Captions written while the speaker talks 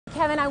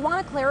Kevin, I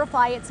want to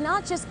clarify, it's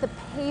not just the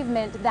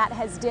pavement that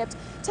has dipped.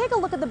 Take a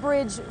look at the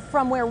bridge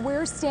from where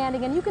we're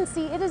standing, and you can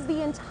see it is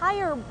the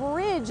entire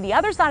bridge. The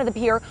other side of the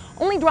pier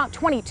only dropped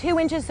 22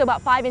 inches, so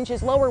about 5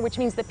 inches lower, which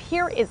means the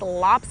pier is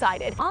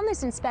lopsided. On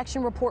this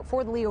inspection report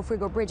for the Leo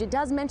Frigo Bridge, it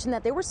does mention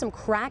that there were some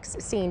cracks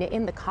seen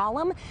in the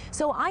column.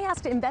 So I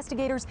asked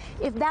investigators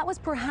if that was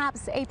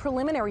perhaps a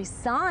preliminary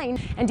sign,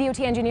 and DOT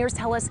engineers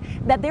tell us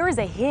that there is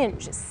a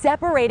hinge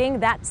separating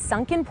that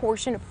sunken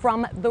portion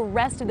from the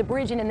rest of the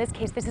bridge, and in this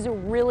case, this is a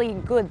really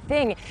good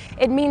thing.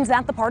 It means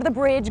that the part of the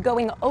bridge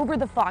going over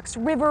the Fox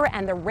River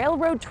and the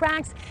railroad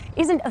tracks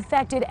isn't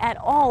affected at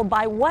all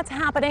by what's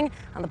happening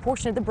on the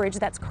portion of the bridge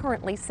that's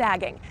currently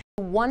sagging.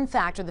 One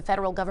factor the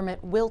federal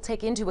government will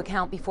take into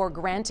account before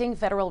granting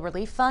federal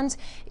relief funds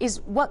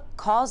is what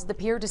caused the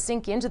pier to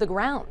sink into the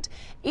ground.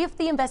 If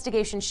the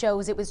investigation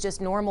shows it was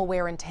just normal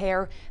wear and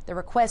tear, the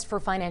request for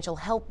financial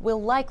help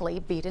will likely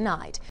be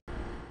denied.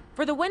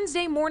 For the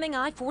Wednesday morning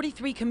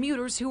I-43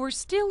 commuters who are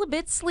still a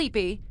bit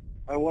sleepy,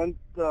 I went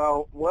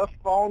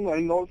westbound. I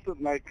noticed it,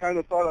 and I kind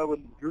of thought I was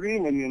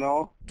dreaming, you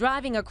know.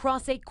 Driving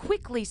across a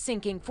quickly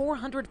sinking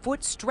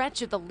 400-foot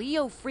stretch of the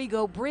Leo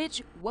Frigo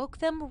Bridge woke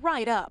them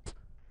right up.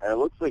 It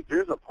looks like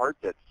there's a part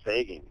that's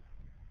sagging.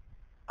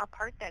 A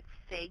part that's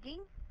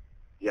sagging?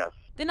 Yes.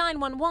 The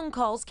 911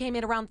 calls came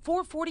in around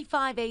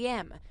 4:45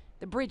 a.m.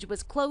 The bridge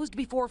was closed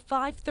before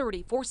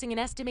 5:30, forcing an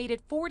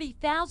estimated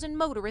 40,000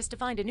 motorists to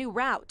find a new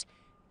route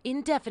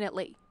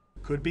indefinitely.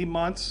 Could be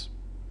months,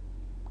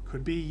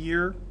 could be a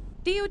year.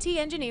 DOT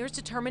engineers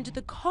determined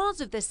the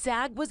cause of the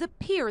sag was a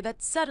pier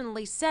that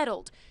suddenly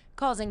settled,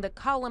 causing the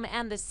column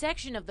and the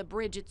section of the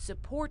bridge it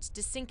supports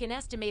to sink an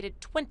estimated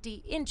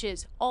 20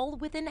 inches, all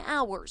within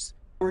hours.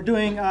 We're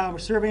doing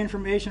survey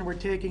information. We're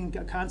taking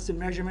constant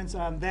measurements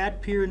on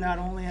that pier, not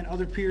only on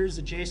other piers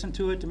adjacent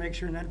to it, to make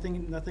sure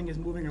nothing is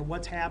moving or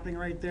what's happening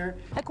right there.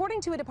 According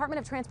to a Department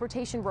of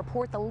Transportation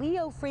report, the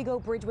Leo Frigo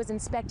Bridge was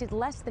inspected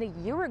less than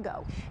a year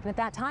ago. And at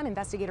that time,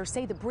 investigators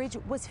say the bridge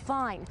was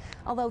fine.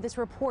 Although this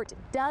report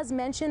does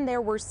mention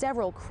there were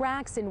several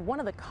cracks in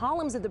one of the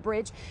columns of the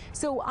bridge.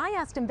 So I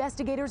asked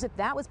investigators if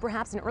that was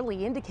perhaps an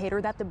early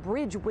indicator that the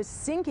bridge was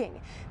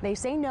sinking. They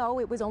say no,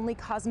 it was only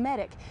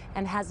cosmetic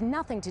and has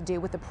nothing to do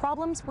with the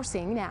problems we're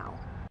seeing now.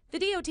 The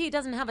DOT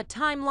doesn't have a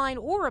timeline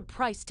or a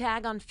price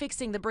tag on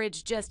fixing the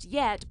bridge just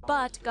yet,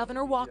 but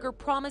Governor Walker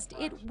promised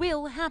it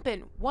will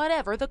happen,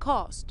 whatever the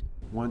cost.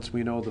 Once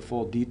we know the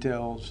full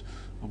details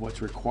of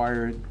what's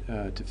required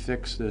to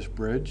fix this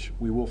bridge,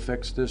 we will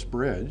fix this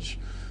bridge,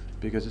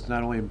 because it's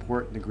not only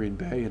important to Green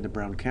Bay and to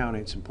Brown County,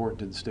 it's important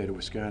to the state of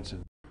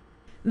Wisconsin.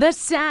 The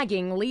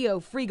sagging Leo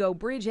Frigo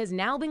Bridge has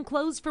now been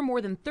closed for more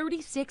than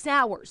 36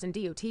 hours, and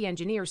DOT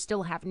engineers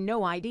still have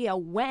no idea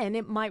when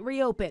it might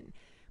reopen.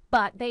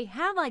 But they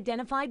have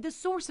identified the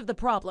source of the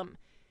problem: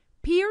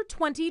 Pier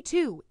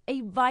 22, a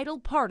vital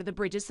part of the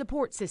bridge's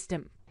support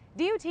system.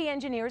 DOT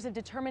engineers have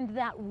determined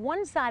that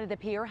one side of the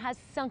pier has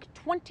sunk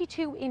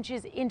 22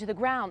 inches into the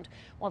ground,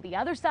 while the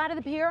other side of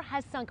the pier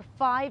has sunk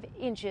 5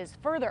 inches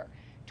further,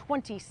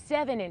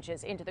 27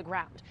 inches into the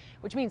ground,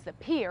 which means the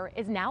pier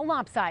is now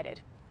lopsided,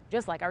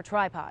 just like our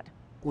tripod.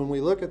 When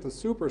we look at the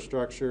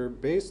superstructure,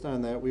 based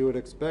on that, we would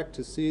expect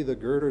to see the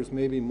girders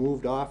maybe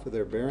moved off of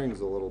their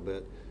bearings a little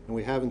bit, and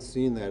we haven't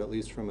seen that, at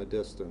least from a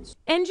distance.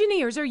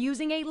 Engineers are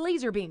using a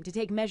laser beam to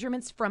take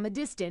measurements from a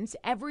distance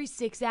every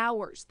 6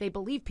 hours. They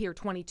believe Pier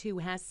 22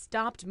 has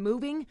stopped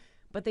moving,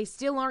 but they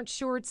still aren't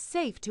sure it's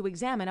safe to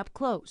examine up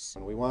close.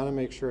 And we want to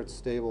make sure it's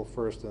stable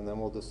first, and then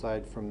we'll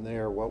decide from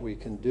there what we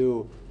can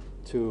do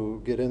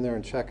to get in there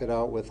and check it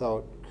out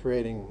without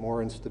creating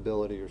more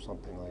instability or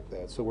something like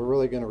that. So we're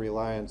really going to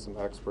rely on some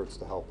experts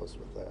to help us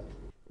with that.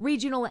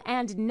 Regional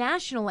and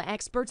national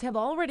experts have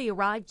already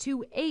arrived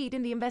to aid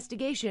in the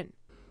investigation.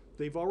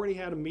 They've already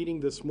had a meeting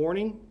this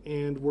morning,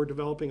 and we're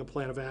developing a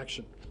plan of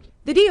action.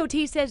 The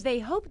DOT says they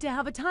hope to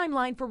have a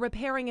timeline for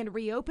repairing and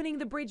reopening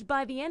the bridge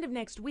by the end of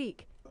next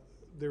week.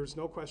 There's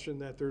no question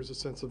that there's a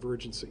sense of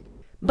urgency.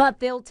 But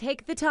they'll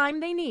take the time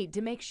they need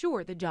to make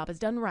sure the job is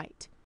done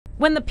right.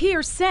 When the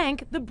pier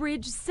sank, the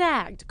bridge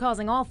sagged,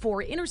 causing all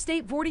 4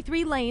 Interstate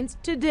 43 lanes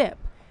to dip.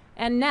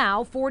 And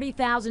now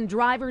 40,000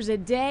 drivers a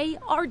day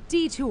are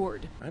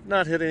detoured. I've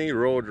not hit any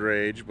road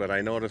rage, but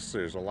I noticed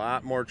there's a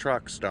lot more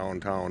trucks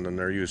downtown than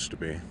there used to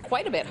be.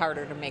 Quite a bit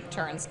harder to make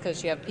turns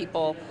because you have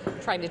people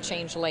trying to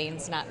change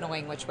lanes, not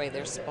knowing which way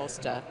they're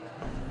supposed to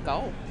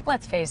go.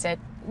 Let's face it,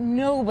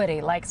 nobody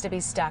likes to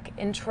be stuck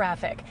in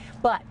traffic.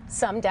 But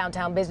some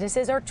downtown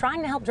businesses are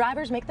trying to help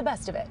drivers make the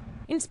best of it.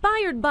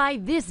 Inspired by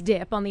this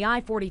dip on the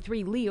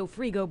I-43 Leo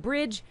Frigo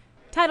Bridge,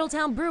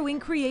 Titletown Brewing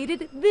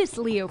created this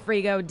Leo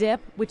Frigo dip,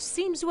 which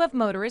seems to have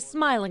motorists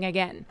smiling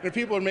again. If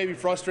people are maybe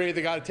frustrated,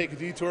 they got to take a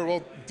detour,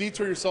 well,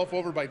 detour yourself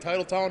over by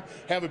Titletown,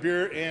 have a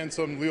beer and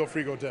some Leo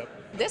Frigo dip.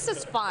 This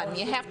is fun.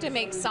 You have to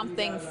make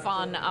something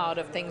fun out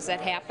of things that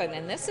happen,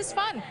 and this is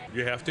fun.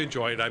 You have to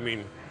enjoy it. I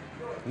mean,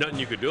 nothing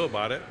you could do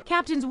about it.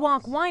 Captain's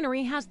Walk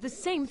Winery has the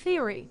same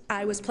theory.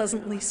 I was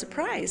pleasantly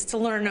surprised to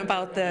learn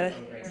about the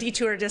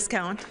detour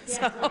discount.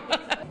 So.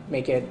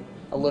 Make it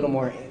a little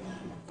more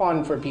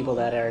fun for people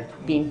that are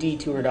being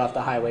detoured off the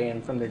highway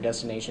and from their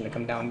destination to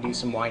come down and do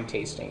some wine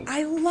tasting.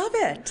 I love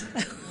it.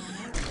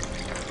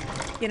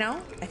 You know,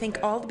 I think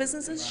all the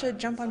businesses should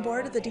jump on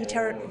board with the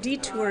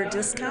detour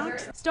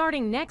discount.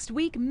 Starting next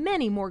week,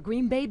 many more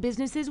Green Bay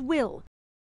businesses will.